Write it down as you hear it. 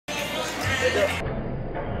So,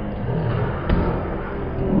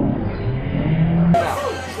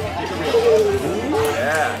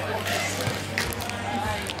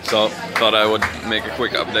 thought I would make a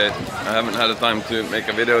quick update. I haven't had the time to make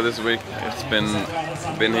a video this week. It's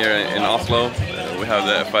been here in Oslo. We have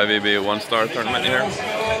the FIVB 1-star tournament here,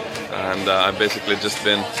 and I've basically just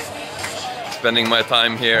been spending my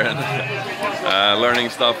time here and learning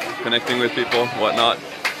stuff, connecting with people, whatnot.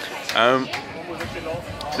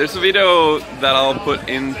 There's a video that I'll put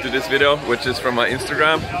into this video, which is from my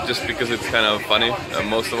Instagram, just because it's kind of funny.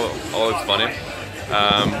 Most of all, it's funny.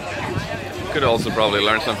 Could also probably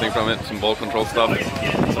learn something from it, some ball control stuff,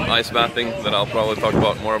 some ice bathing that I'll probably talk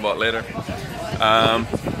more about later.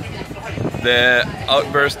 The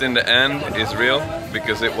outburst in the end is real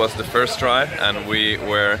because it was the first try and we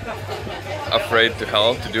were afraid to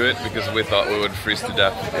hell to do it because we thought we would freeze to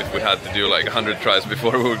death if we had to do like 100 tries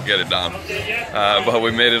before we would get it down. But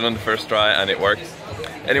we made it on the first try and it worked.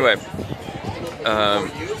 Anyway,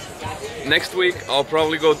 next week I'll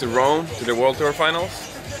probably go to Rome to the World Tour Finals.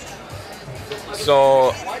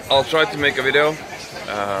 So I'll try to make a video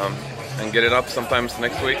and get it up sometimes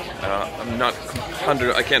next week. I'm not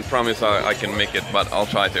 100. I can't promise I can make it, but I'll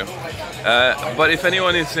try to. But if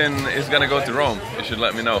anyone is gonna go to Rome, you should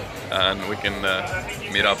let me know and we can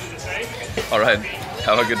meet up. All right,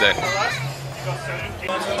 have a good day.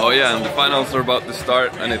 Oh yeah, and the finals are about to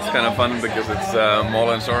start, and it's kind of fun because it's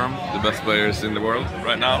Mole and Sorum, the best players in the world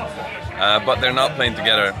right now. But they're not playing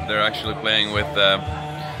together. They're actually playing with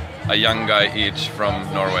a young guy each from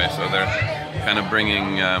Norway, so they're kind of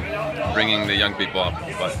bringing the young people up,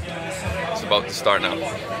 but it's about to start now. I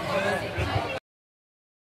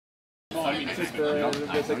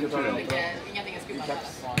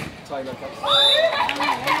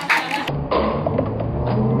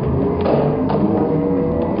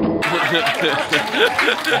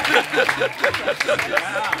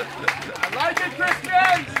like it,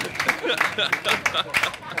 Christian!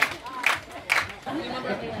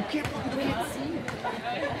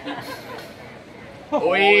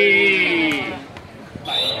 Oi!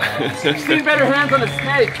 16 better hands on a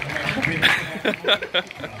snake!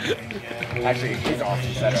 Actually, he's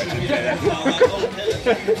awesome setter. I should say that.